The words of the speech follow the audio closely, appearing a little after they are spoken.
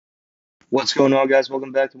What's going on, guys?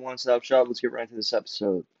 Welcome back to One Stop Shop. Let's get right into this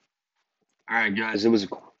episode. All right, guys, it was a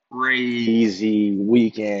crazy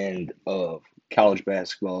weekend of college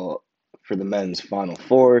basketball for the men's Final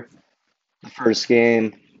Four. The first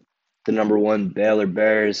game, the number one Baylor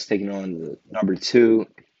Bears taking on the number two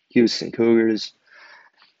Houston Cougars.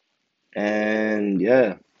 And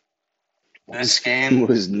yeah, this game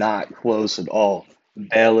was not close at all.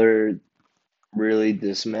 Baylor really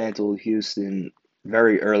dismantled Houston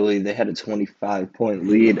very early. They had a 25-point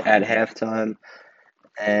lead at halftime.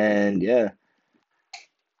 And yeah,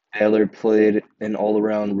 Baylor played an all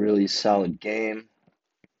around really solid game.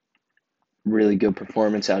 Really good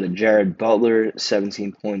performance out of Jared Butler,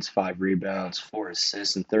 17 points, 5 rebounds, 4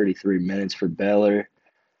 assists in 33 minutes for Baylor.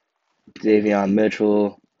 Davion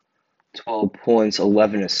Mitchell, 12 points,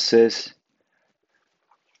 11 assists.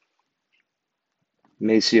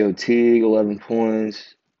 Maceo Teague, 11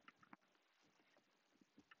 points.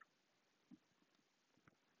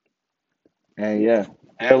 And yeah,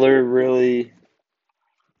 Baylor really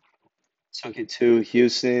took it to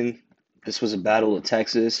Houston. This was a battle of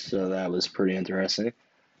Texas, so that was pretty interesting.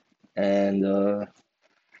 And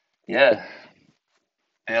yeah,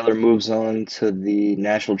 Baylor moves on to the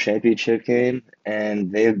national championship game,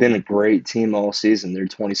 and they have been a great team all season. They're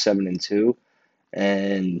 27-2,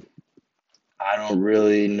 and I don't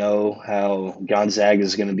really know how Gonzaga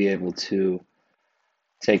is going to be able to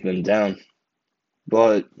take them down.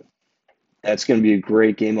 But that's going to be a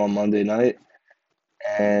great game on Monday night.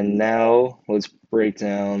 And now let's break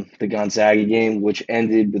down the Gonzaga game, which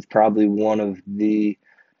ended with probably one of the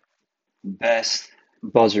best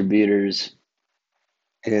buzzer beaters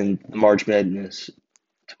in the March Madness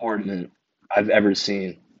tournament I've ever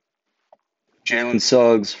seen. Jalen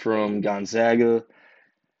Suggs from Gonzaga.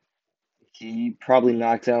 He probably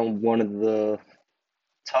knocked down one of the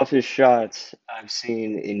toughest shots I've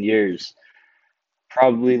seen in years.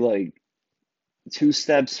 Probably like 2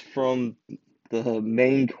 steps from the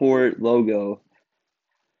main court logo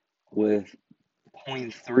with zero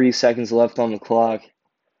point 0.3 seconds left on the clock.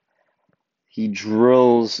 He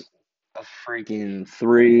drills a freaking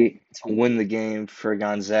three to win the game for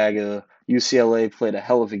Gonzaga. UCLA played a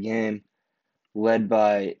hell of a game, led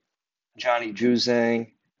by Johnny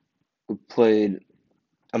Juzang, who played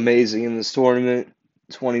amazing in this tournament.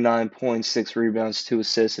 29 points, 6 rebounds, 2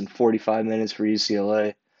 assists in 45 minutes for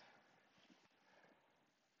UCLA.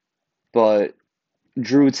 But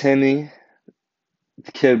Drew Timme,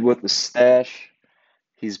 the kid with the stash,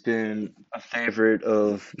 he's been a favorite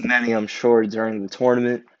of many, I'm sure, during the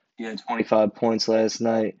tournament. He had 25 points last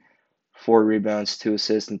night, 4 rebounds, 2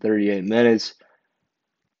 assists in 38 minutes.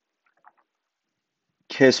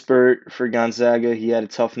 Kispert for Gonzaga, he had a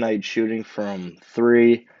tough night shooting from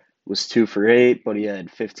three, was 2 for 8, but he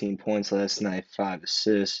had 15 points last night, 5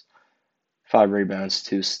 assists, 5 rebounds,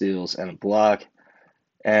 2 steals, and a block.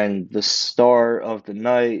 And the star of the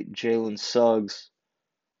night, Jalen Suggs,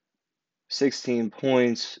 16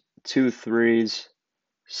 points, 2 threes,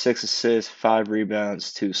 6 assists, 5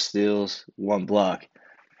 rebounds, 2 steals, 1 block.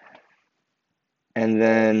 And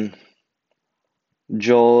then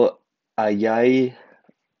Joel Ayayi,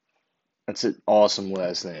 that's an awesome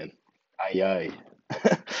last name. Ayayi.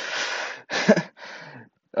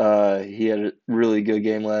 He had a really good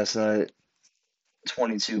game last night.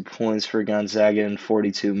 22 points for Gonzaga in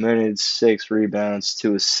 42 minutes, 6 rebounds,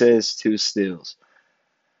 2 assists, 2 steals.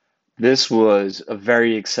 This was a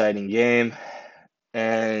very exciting game,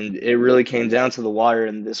 and it really came down to the wire,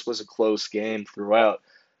 and this was a close game throughout.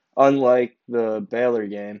 Unlike the Baylor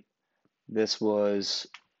game, this was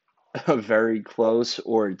a very close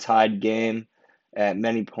or tied game at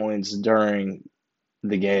many points during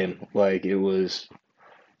the game. Like, it was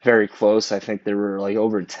very close. I think there were like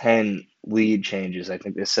over 10 lead changes. I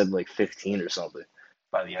think they said like 15 or something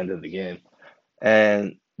by the end of the game.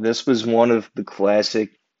 And this was one of the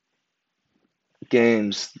classic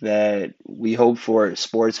games that we hope for as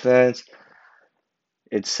sports fans.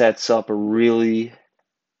 It sets up a really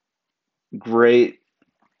great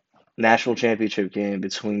national championship game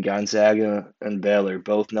between Gonzaga and Baylor,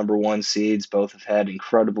 both number one seeds, both have had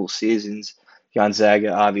incredible seasons.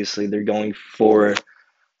 Gonzaga, obviously, they're going for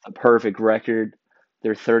a perfect record.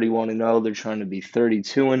 They're 31-0. They're trying to be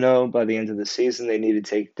 32-0 by the end of the season. They need to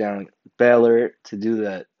take down Baylor to do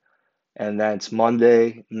that. And that's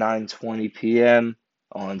Monday, 9:20 p.m.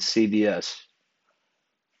 on CBS.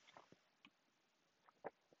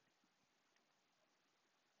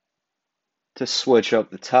 To switch up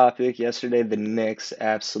the topic, yesterday the Knicks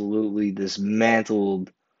absolutely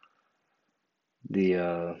dismantled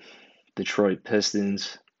the Detroit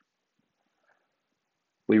Pistons.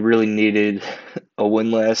 We really needed a win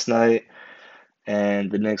last night.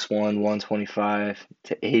 and the Knicks won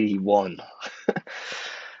 125-81.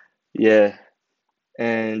 Yeah,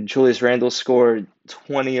 and Julius Randle scored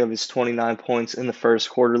 20 of his 29 points in the first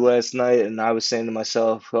quarter last night, and I was saying to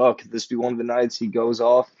myself, oh, could this be one of the nights he goes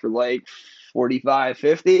off for like 45,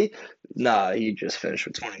 50? Nah, he just finished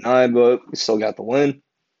with 29, but we still got the win.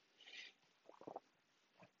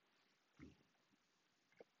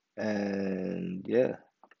 And yeah,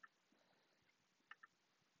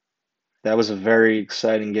 that was a very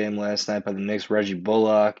exciting game last night by the Knicks. Reggie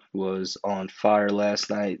Bullock was on fire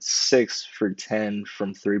last night, 6 for 10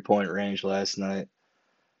 from 3-point range last night.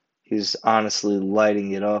 He's honestly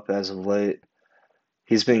lighting it up as of late.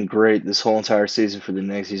 He's been great this whole entire season for the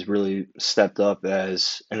Knicks. He's really stepped up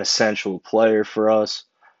as an essential player for us.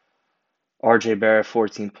 RJ Barrett,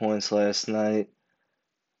 14 points last night,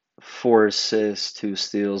 4 assists, 2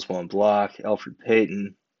 steals, 1 block. Elfrid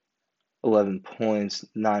Payton, 11 points,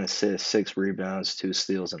 9 assists, 6 rebounds, 2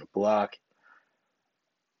 steals, and a block.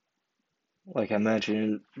 Like I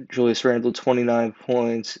mentioned, Julius Randle, 29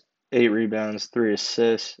 points, 8 rebounds, 3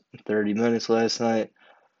 assists in 30 minutes last night.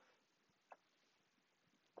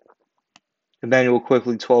 Emmanuel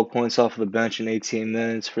Quickley, 12 points off of the bench in 18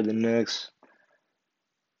 minutes for the Knicks.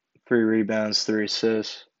 3 rebounds, 3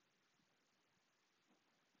 assists.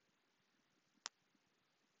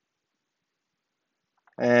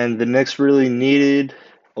 And the Knicks really needed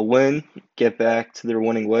a win, get back to their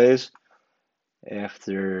winning ways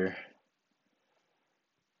after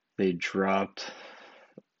they dropped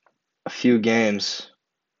a few games.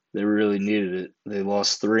 They really needed it. They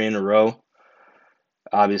lost 3 in a row.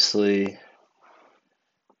 Obviously,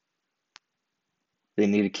 they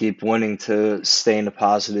need to keep winning to stay in a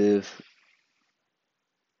positive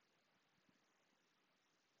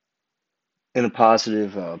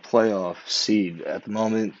playoff seed. At the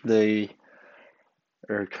moment, they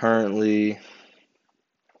are currently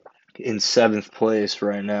in 7th place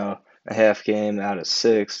right now, a half game out of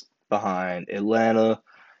 6th behind Atlanta.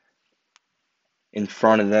 In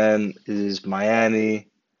front of them is Miami,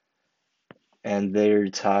 and they're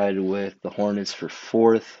tied with the Hornets for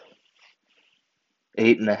 4th,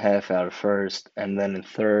 8.5 out of 1st, and then in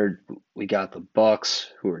 3rd we got the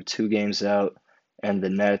Bucks, who are 2 games out, and the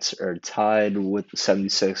Nets are tied with the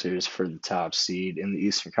 76ers for the top seed in the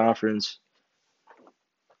Eastern Conference.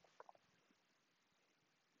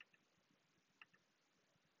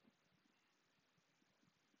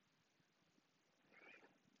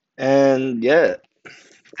 And yeah,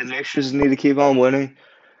 the Knicks just need to keep on winning.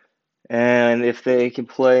 And if they can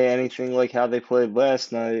play anything like how they played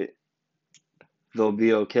last night, they'll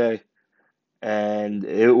be okay. And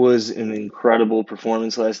it was an incredible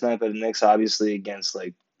performance last night by the Knicks, obviously against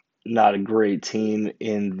like not a great team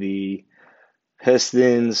in the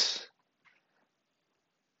Pistons.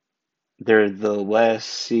 They're the last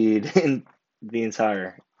seed in the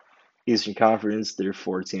entire Eastern Conference. They're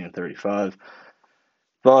 14-35.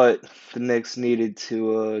 But the Knicks needed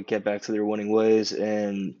to get back to their winning ways.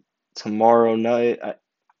 And tomorrow night,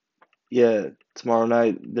 tomorrow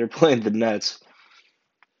night they're playing the Nets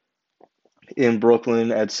in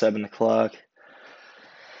Brooklyn at 7 o'clock.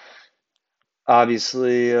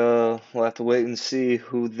 Obviously, we'll have to wait and see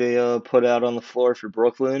who they put out on the floor for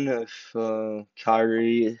Brooklyn. If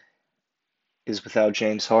Kyrie is without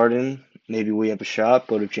James Harden, maybe we have a shot.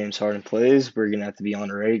 But if James Harden plays, we're gonna have to be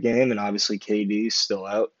on our A game. And obviously, KD's still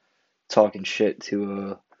out talking shit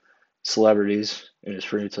to celebrities in his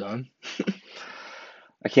free time.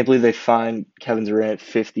 I can't believe they fined Kevin Durant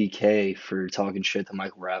 $50K for talking shit to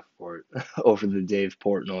Michael Rappaport over the Dave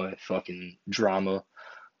Portnoy fucking drama.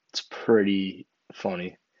 It's pretty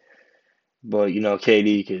funny. But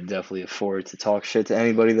KD could definitely afford to talk shit to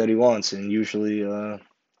anybody that he wants, and usually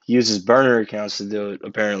he uses burner accounts to do it.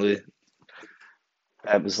 Apparently,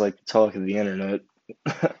 that was like the talk of the internet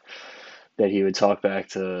that he would talk back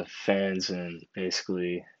to fans and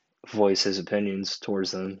basically voice his opinions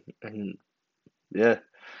towards them. And yeah,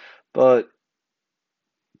 but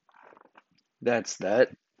that's that.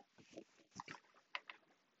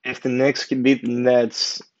 If the Knicks can beat the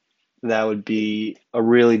Nets, that would be a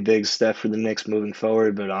really big step for the Knicks moving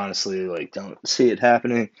forward. But honestly, like, don't see it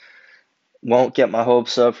happening. Won't get my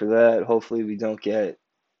hopes up for that. Hopefully, we don't get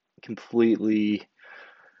completely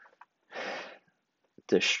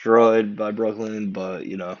destroyed by Brooklyn, but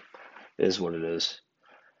it is what it is.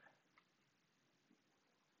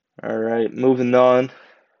 All right, moving on.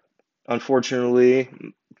 Unfortunately,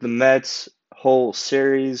 the Mets' whole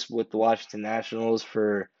series with the Washington Nationals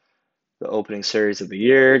for the opening series of the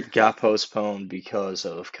year got postponed because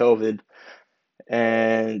of COVID.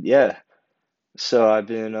 And yeah, so I've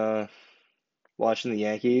been watching the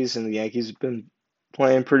Yankees, and the Yankees have been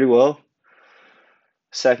playing pretty well.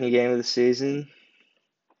 Second game of the season.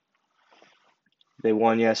 They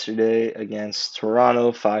won yesterday against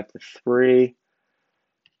Toronto 5-3.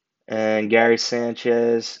 And Gary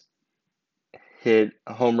Sanchez hit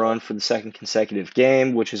a home run for the second consecutive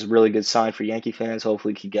game, which is a really good sign for Yankee fans.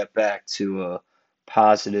 Hopefully, he can get back to a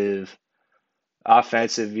positive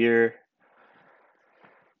offensive year.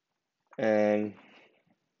 And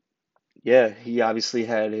yeah, he obviously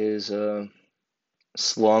had his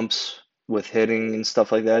slumps with hitting and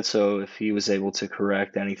stuff like that. So if he was able to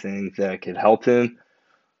correct anything that could help him,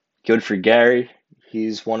 good for Gary.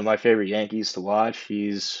 He's one of my favorite Yankees to watch.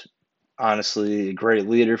 He's honestly a great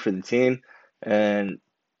leader for the team. And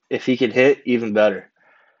if he could hit, even better.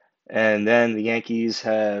 And then the Yankees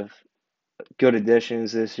have good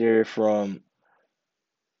additions this year from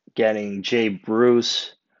getting Jay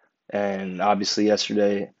Bruce and obviously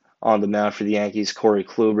yesterday on the mound for the Yankees, Corey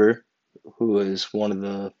Kluber, who is one of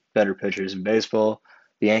the better pitchers in baseball.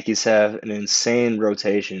 The Yankees have an insane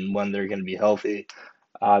rotation when they're going to be healthy.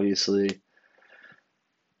 Obviously,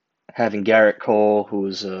 having Garrett Cole, who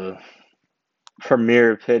is a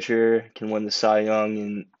premier pitcher, can win the Cy Young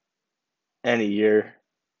in any year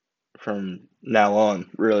from now on,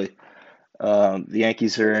 really. The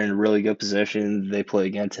Yankees are in a really good position. They play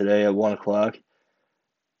again today at 1 o'clock.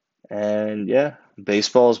 And yeah,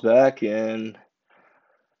 baseball's back, and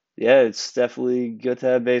yeah, it's definitely good to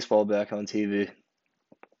have baseball back on TV.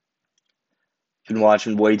 Been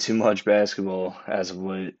watching way too much basketball as of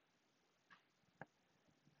late.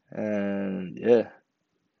 And yeah.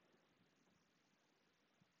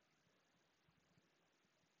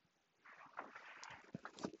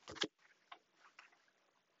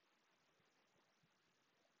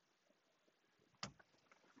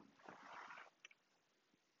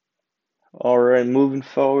 All right, moving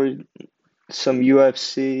forward, some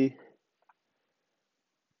UFC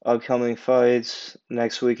upcoming fights.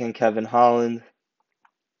 Next weekend, Kevin Holland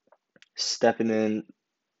stepping in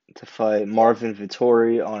to fight Marvin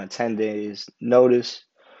Vettori on a 10 days notice.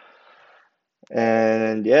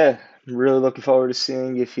 And yeah, I'm really looking forward to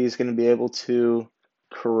seeing if he's going to be able to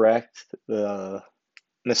correct the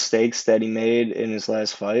mistakes that he made in his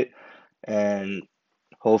last fight. And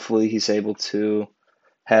hopefully he's able to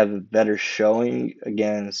have a better showing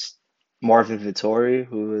against Marvin Vettori,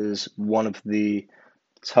 who is one of the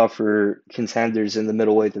tougher contenders in the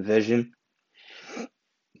middleweight division.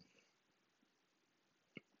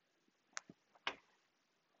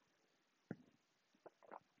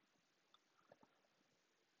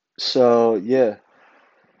 So yeah,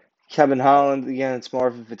 Kevin Holland against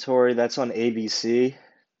Marvin Vettori. That's on ABC,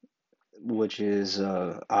 which is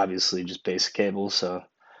obviously just basic cable. So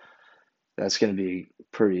that's going to be a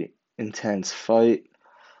pretty intense fight.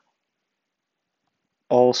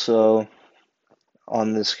 Also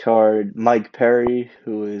on this card, Mike Perry,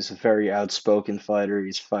 who is a very outspoken fighter.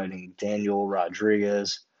 He's fighting Daniel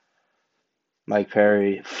Rodriguez. Mike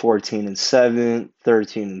Perry, 14-7,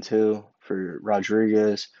 13-2 for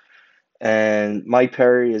Rodriguez. And Mike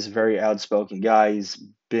Perry is a very outspoken guy. He's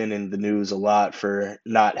been in the news a lot for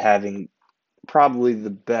not having probably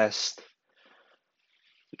the best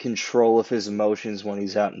control of his emotions when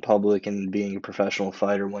he's out in public, and being a professional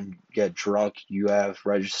fighter. When you get drunk, you have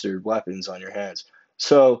registered weapons on your hands.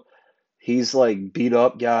 So he's like beat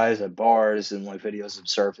up guys at bars, and like videos have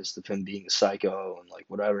surfaced of him being a psycho and like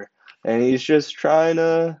whatever. And he's just trying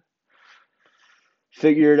to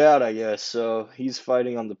figure it out, I guess. So he's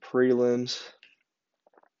fighting on the prelims,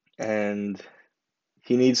 and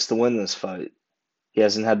he needs to win this fight. He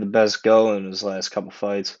hasn't had the best go in his last couple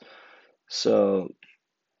fights. So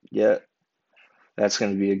yeah, that's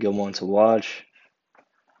going to be a good one to watch.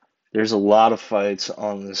 There's a lot of fights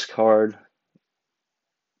on this card.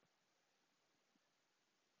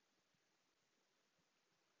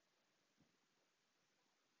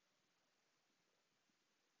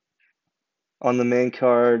 On the main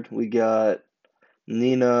card, we got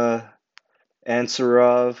Nina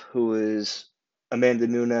Ansaroff, who is Amanda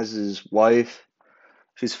Nunes' wife.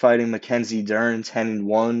 She's fighting Mackenzie Dern,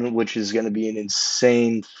 10-1, which is going to be an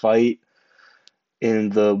insane fight in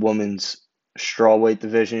the women's strawweight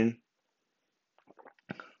division.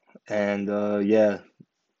 And yeah,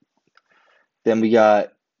 then we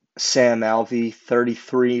got Sam Alvey,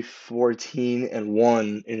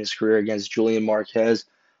 33-14-1 in his career against Julian Marquez,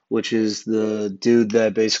 which is the dude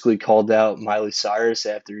that basically called out Miley Cyrus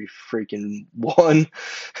after he freaking won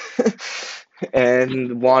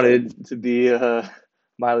and wanted to be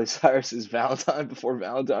Miley Cyrus's Valentine before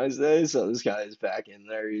Valentine's Day. So this guy is back in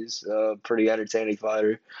there. He's a pretty entertaining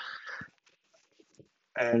fighter.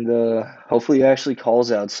 And hopefully he actually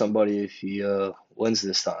calls out somebody if he wins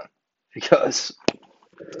this time, because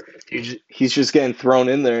he's just getting thrown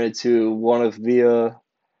in there into one of the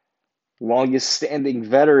longest standing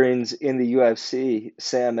veterans in the UFC,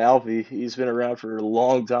 Sam Alvey. He's been around for a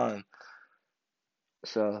long time.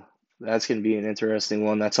 So that's going to be an interesting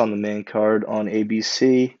one. That's on the main card on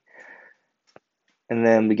ABC. And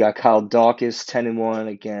then we got Kyle Dawkins, 10-1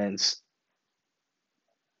 against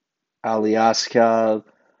Aliaskov.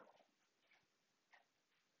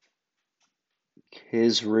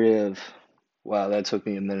 His Riv. Wow, that took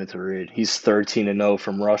me a minute to read. He's 13-0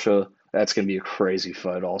 from Russia. That's going to be a crazy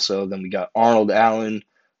fight also. Then we got Arnold Allen.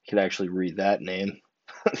 I could actually read that name.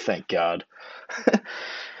 Thank God.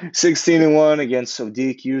 16-1 against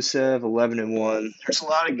Sodiq Yusuff, 11-1. There's a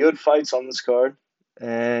lot of good fights on this card.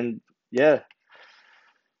 And yeah,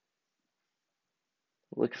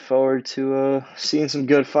 looking forward to seeing some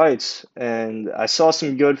good fights. And I saw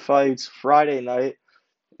some good fights Friday night.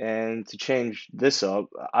 And to change this up,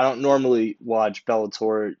 I don't normally watch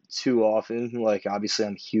Bellator too often. Like, obviously,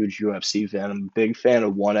 I'm a huge UFC fan. I'm a big fan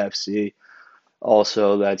of ONE FC.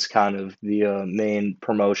 Also, that's kind of the main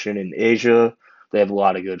promotion in Asia. They have a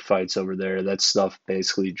lot of good fights over there. That stuff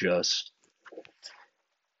basically just,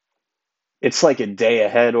 it's like a day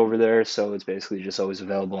ahead over there, so it's basically just always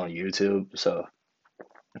available on YouTube. So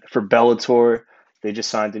for Bellator, they just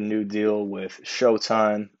signed a new deal with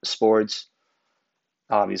Showtime Sports.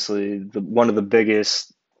 Obviously, one of the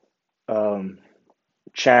biggest um,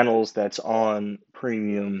 channels that's on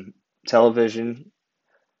premium television,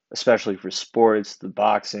 especially for sports. The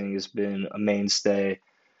boxing has been a mainstay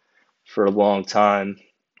for a long time.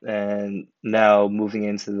 And now moving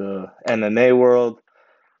into the MMA world,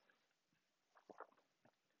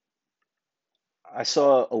 I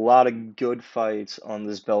saw a lot of good fights on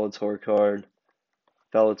this Bellator card.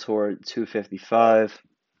 Bellator 255.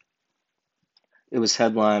 It was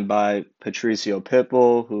headlined by Patricio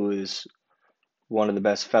Pitbull, who is one of the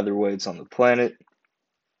best featherweights on the planet.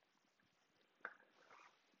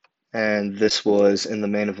 And this was in the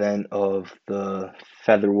main event of the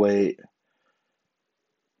featherweight,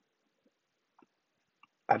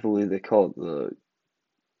 I believe they call it the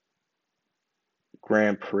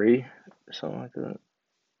Grand Prix or something like that.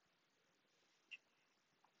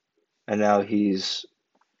 And now he's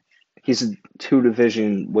a two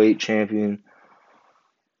division weight champion.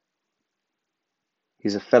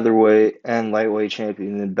 He's a featherweight and lightweight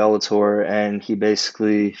champion in Bellator, and he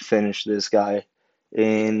basically finished this guy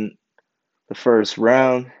in the first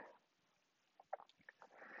round.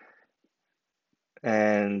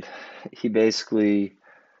 And he basically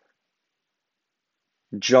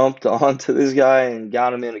jumped onto this guy and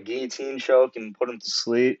got him in a guillotine choke and put him to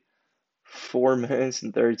sleep 4 minutes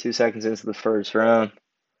and 32 seconds into the first round.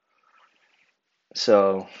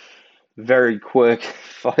 So, very quick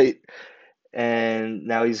fight. And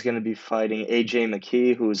now he's going to be fighting AJ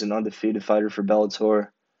McKee, who is an undefeated fighter for Bellator,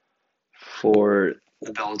 for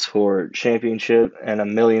the Bellator Championship and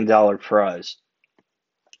 $1 million prize.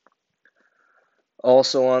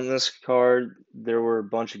 Also on this card, there were a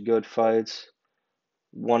bunch of good fights.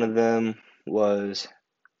 One of them was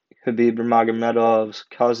Khabib Nurmagomedov's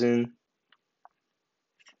cousin,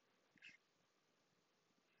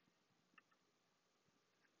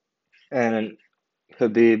 and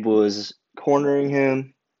Khabib was cornering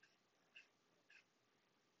him,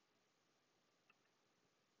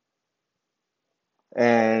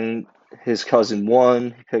 and his cousin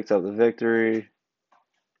won. He picked up the victory.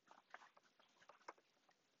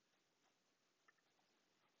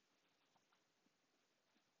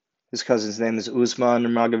 His cousin's name is Usman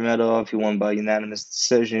Nurmagomedov. He won by unanimous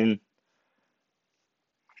decision.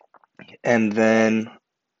 And then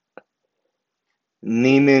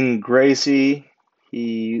Neiman Gracie,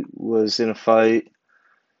 he was in a fight,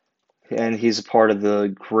 and he's a part of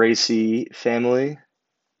the Gracie family,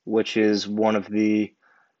 which is one of the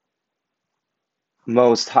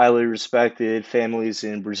most highly respected families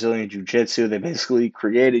in Brazilian Jiu-Jitsu. They basically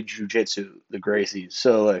created Jiu-Jitsu, the Gracies.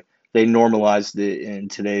 So like they normalized it in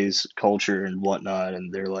today's culture and whatnot,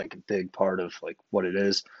 and they're like a big part of like what it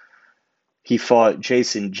is. He fought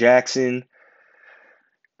Jason Jackson,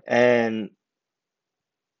 and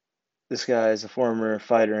this guy is a former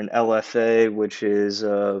fighter in LFA, which is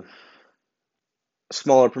a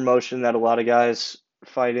smaller promotion that a lot of guys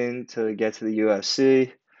fight in to get to the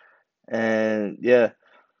UFC. And yeah,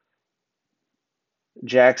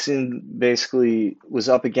 Jackson basically was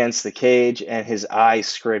up against the cage and his eye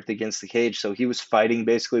scraped against the cage. So he was fighting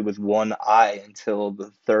basically with one eye until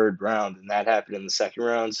the third round. And that happened in the second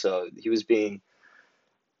round. So he was being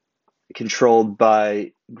controlled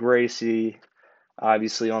by Gracie.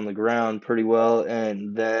 obviously on the ground pretty well,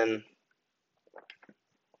 and then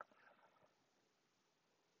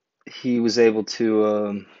he was able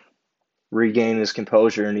to regain his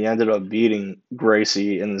composure, and he ended up beating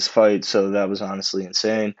Gracie in this fight. So that was honestly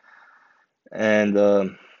insane.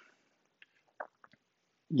 And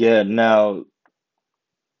yeah, now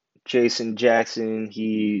Jason Jackson,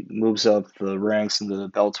 he moves up the ranks in the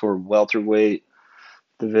Bellator welterweight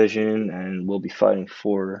division and will be fighting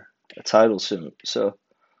for a title soon. So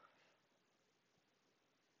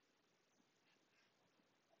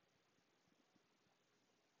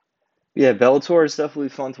yeah, Bellator is definitely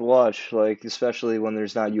fun to watch, like especially when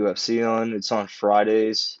there's not UFC on. It's on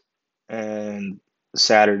Fridays and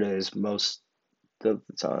Saturdays most of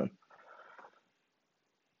the time.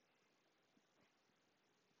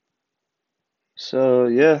 So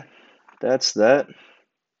yeah, that's that.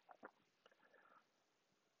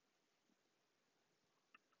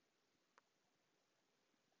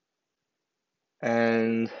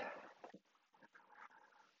 And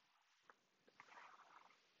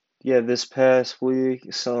yeah, this past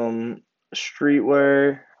week, some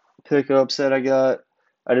streetwear pickups that I got.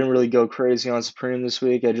 I didn't really go crazy on Supreme this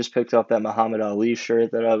week. I just picked up that Muhammad Ali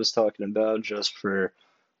shirt that I was talking about just for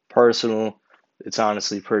personal. It's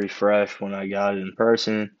honestly pretty fresh when I got it in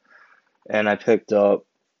person. And I picked up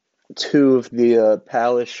two of the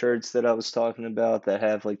Palace shirts that I was talking about that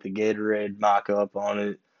have like the Gatorade mock up on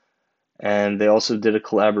it. And they also did a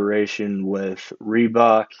collaboration with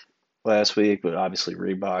Reebok last week, but obviously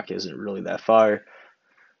Reebok isn't really that fire.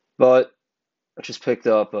 But I just picked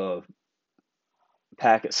up a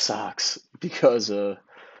pack of socks because I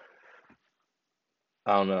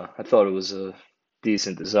don't know, I thought it was a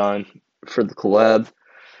decent design for the collab.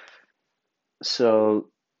 So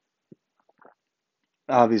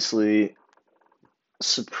obviously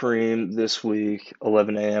Supreme this week,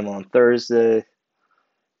 11 a.m. on Thursday.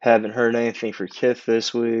 Haven't heard anything for Kith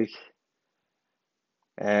this week.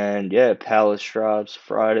 And yeah, Palace drops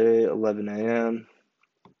Friday, 11 a.m.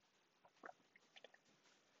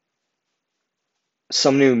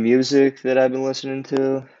 Some new music that I've been listening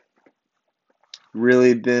to.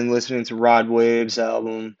 Really been listening to Rod Wave's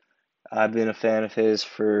album. I've been a fan of his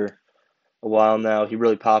for a while now. He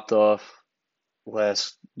really popped off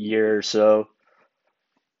last year or so.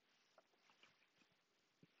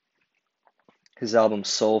 His album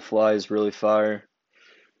Soulfly is really fire.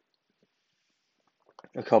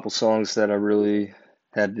 A couple songs that I really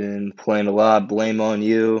have been playing a lot. Blame on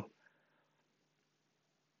You.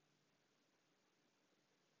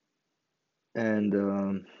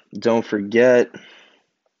 And Don't Forget.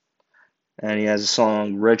 And he has a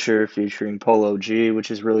song Richer featuring Polo G, which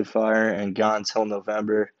is really fire. And Gone Till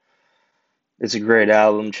November. It's a great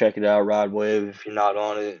album. Check it out, Rod Wave. If you're not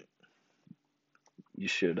on it, you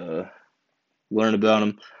should learn about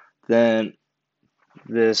him. Then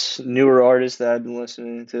this newer artist that I've been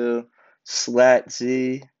listening to, Slat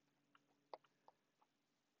Z.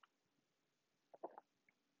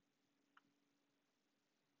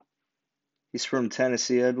 He's from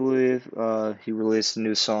Tennessee, I believe. He released a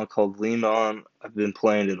new song called Lean On. I've been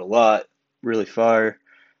playing it a lot. Really fire.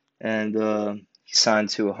 And he signed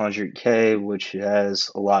to 100K, which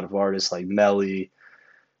has a lot of artists like Melly.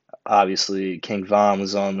 Obviously, King Von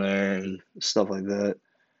was on there and stuff like that.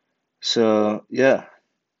 So, yeah,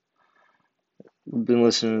 we've been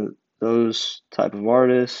listening to those type of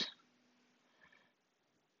artists.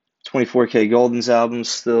 24K Golden's album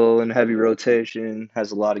still in heavy rotation,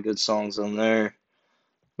 has a lot of good songs on there.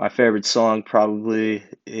 My favorite song probably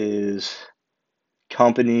is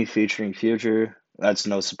Company featuring Future. That's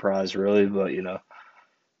no surprise, really, but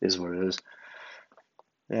is what it is.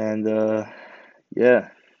 And yeah,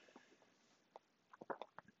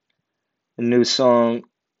 a new song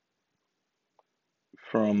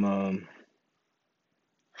from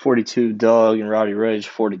 42 Dugg and Roddy Ricch,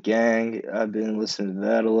 For the Gang. I've been listening to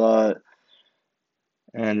that a lot.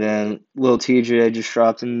 And then Lil TJ just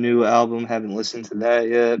dropped a new album. Haven't listened to that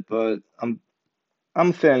yet, but I'm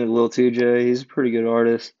a fan of Lil TJ. He's a pretty good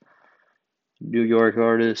artist, New York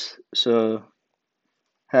artist. So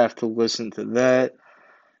have to listen to that.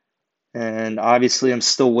 And obviously, I'm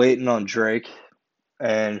still waiting on Drake.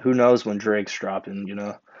 And who knows when Drake's dropping.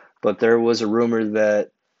 But there was a rumor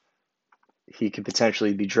that he could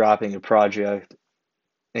potentially be dropping a project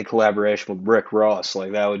in collaboration with Rick Ross.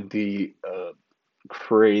 Like, that would be a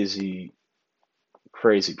crazy,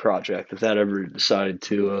 crazy project if that ever decided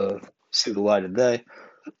to see the light of day.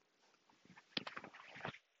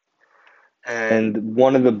 And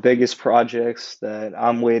one of the biggest projects that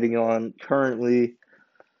I'm waiting on currently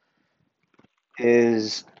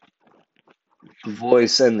is The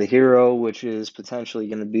Voice and the Hero, which is potentially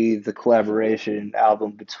going to be the collaboration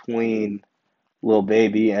album between Lil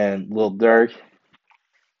Baby and Lil Durk.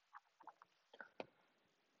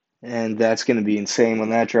 And that's going to be insane when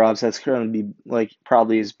that drops. That's going to be like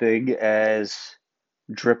probably as big as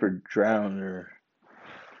Drip or Drown or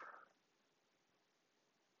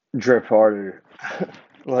Drip Harder,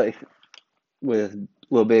 like with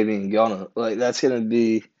Lil Baby and Gunna. Like that's going to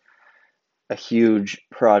be a huge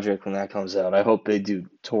project when that comes out. I hope they do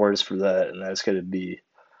tours for that, and that's gonna be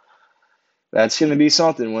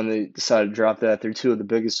something when they decide to drop that. They're two of the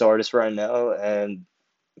biggest artists right now, and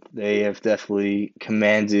they have definitely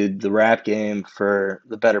commanded the rap game for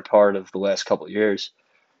the better part of the last couple of years.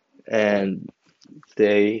 And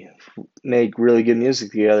they make really good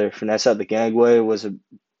music together. Finesse at the Gangway was a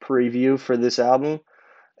preview for this album,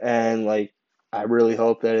 and like I really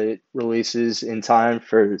hope that it releases in time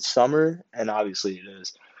for summer, and obviously it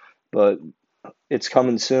is. But it's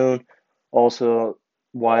coming soon. Also,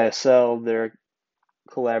 YSL, their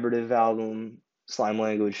collaborative album, Slime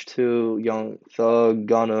Language 2, Young Thug,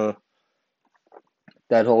 Gunna,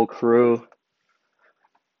 that whole crew.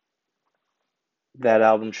 That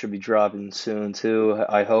album should be dropping soon too.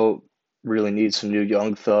 I hope. Really need some new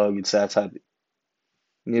Young Thug. It's that type of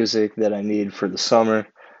music that I need for the summer.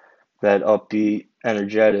 That upbeat,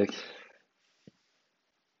 energetic.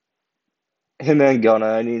 Him and Gunna,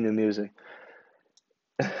 I need new music.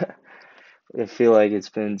 I feel like it's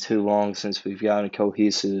been too long since we've gotten a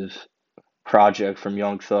cohesive project from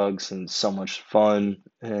Young Thugs and so much fun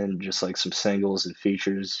and just like some singles and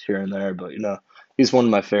features here and there. But he's one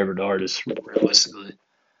of my favorite artists realistically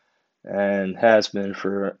and has been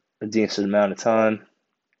for a decent amount of time.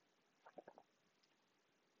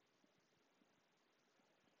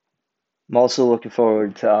 I'm also looking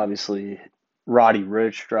forward to obviously Roddy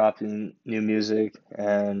Ricch dropping new music,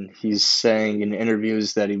 and he's saying in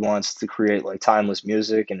interviews that he wants to create like timeless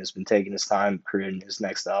music and has been taking his time creating his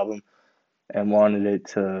next album and wanted it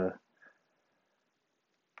to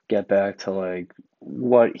get back to like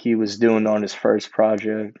what he was doing on his first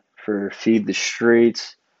project for Feed the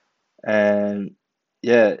Streets. And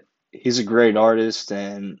yeah, he's a great artist.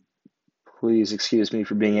 And please excuse me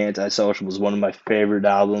for being antisocial. Was one of my favorite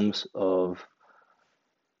albums of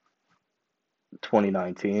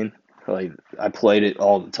 2019. Like I played it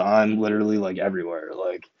all the time, literally like everywhere.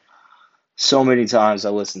 Like so many times I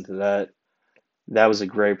listened to that. That was a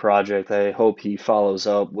great project. I hope he follows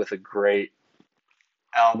up with a great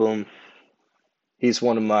album. He's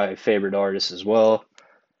one of my favorite artists as well,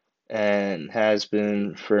 and has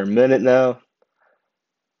been for a minute now.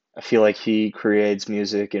 I feel like he creates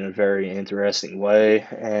music in a very interesting way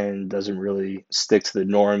and doesn't really stick to the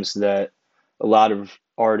norms that a lot of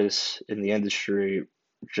artists in the industry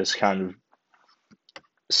just kind of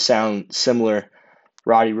sound similar.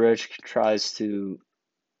 Roddy Ricch tries to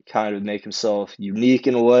kind of make himself unique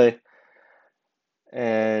in a way.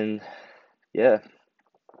 And yeah,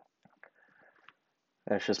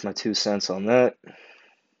 that's just my 2 cents on that.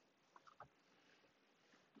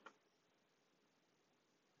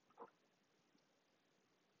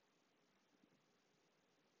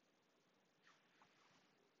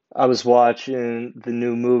 I was watching the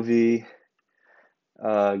new movie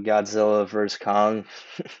Godzilla vs. Kong.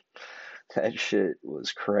 That shit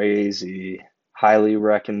was crazy. Highly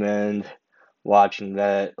recommend watching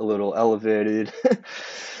that. A little elevated.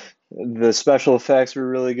 The special effects were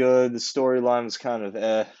really good. The storyline was kind of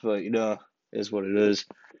but is what it is.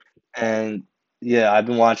 And yeah, I've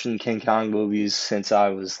been watching King Kong movies since I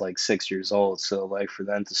was like 6 years old. So like for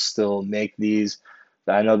them to still make these,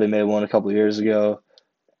 I know they made one a couple of years ago,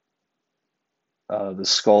 the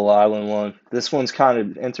Skull Island one. This one's kind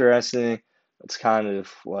of interesting. It's kind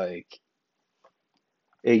of like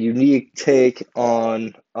a unique take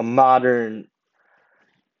on a modern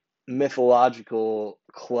mythological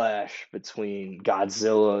clash between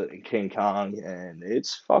Godzilla and King Kong, and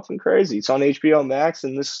it's fucking crazy. It's on HBO Max,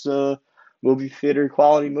 and this movie theater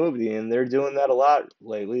quality movie, and they're doing that a lot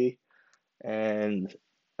lately. And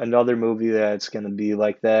another movie that's going to be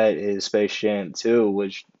like that is Space Jam 2,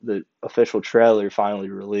 which the official trailer finally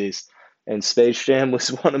released. And Space Jam was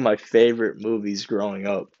one of my favorite movies growing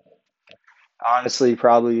up. Honestly,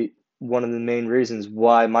 probably one of the main reasons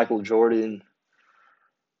why Michael Jordan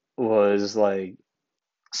was like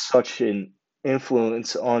such an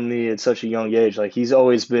influence on me at such a young age. Like he's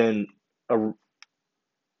always been a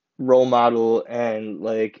role model and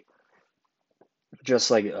like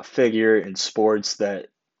just like a figure in sports that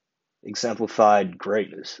exemplified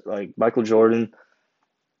greatness. Like Michael Jordan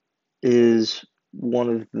is one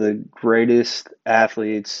of the greatest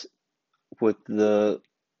athletes with the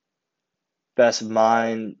best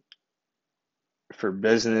mind for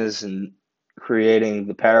business and creating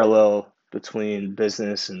the parallel between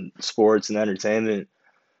business and sports and entertainment.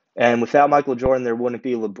 And without Michael Jordan, there wouldn't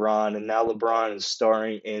be LeBron. And now LeBron is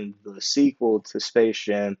starring in the sequel to Space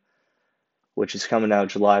Jam, which is coming out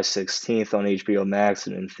July 16th on HBO Max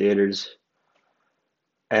and in theaters.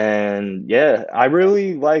 And yeah, I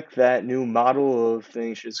really like that new model of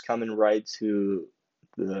things just coming right to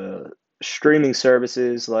the streaming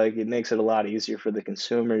services. Like, it makes it a lot easier for the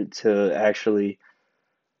consumer to actually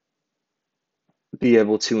be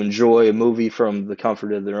able to enjoy a movie from the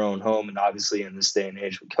comfort of their own home. And obviously, in this day and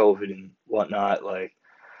age with COVID and whatnot, like,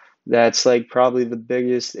 that's like probably the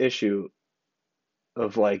biggest issue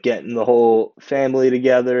of like getting the whole family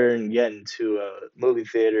together and getting to a movie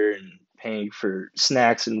theater and paying for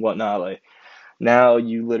snacks and whatnot. Like, now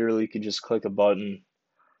you literally could just click a button,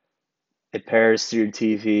 it pairs to your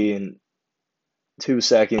TV in 2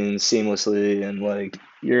 seconds seamlessly, and like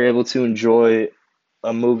you're able to enjoy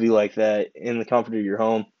a movie like that in the comfort of your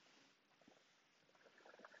home.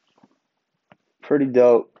 Pretty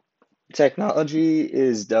dope. Technology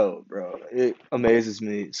is dope, bro. It amazes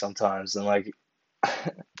me sometimes. And like,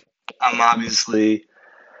 I'm obviously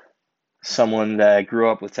someone that grew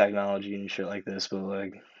up with technology and shit like this, but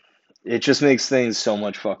like, it just makes things so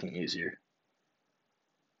much fucking easier.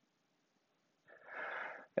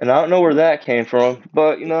 And I don't know where that came from,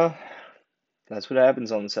 but that's what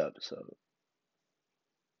happens on this episode.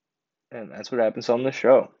 And that's what happens on this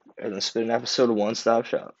show. And it's been an episode of One Stop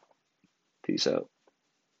Shop. Peace out.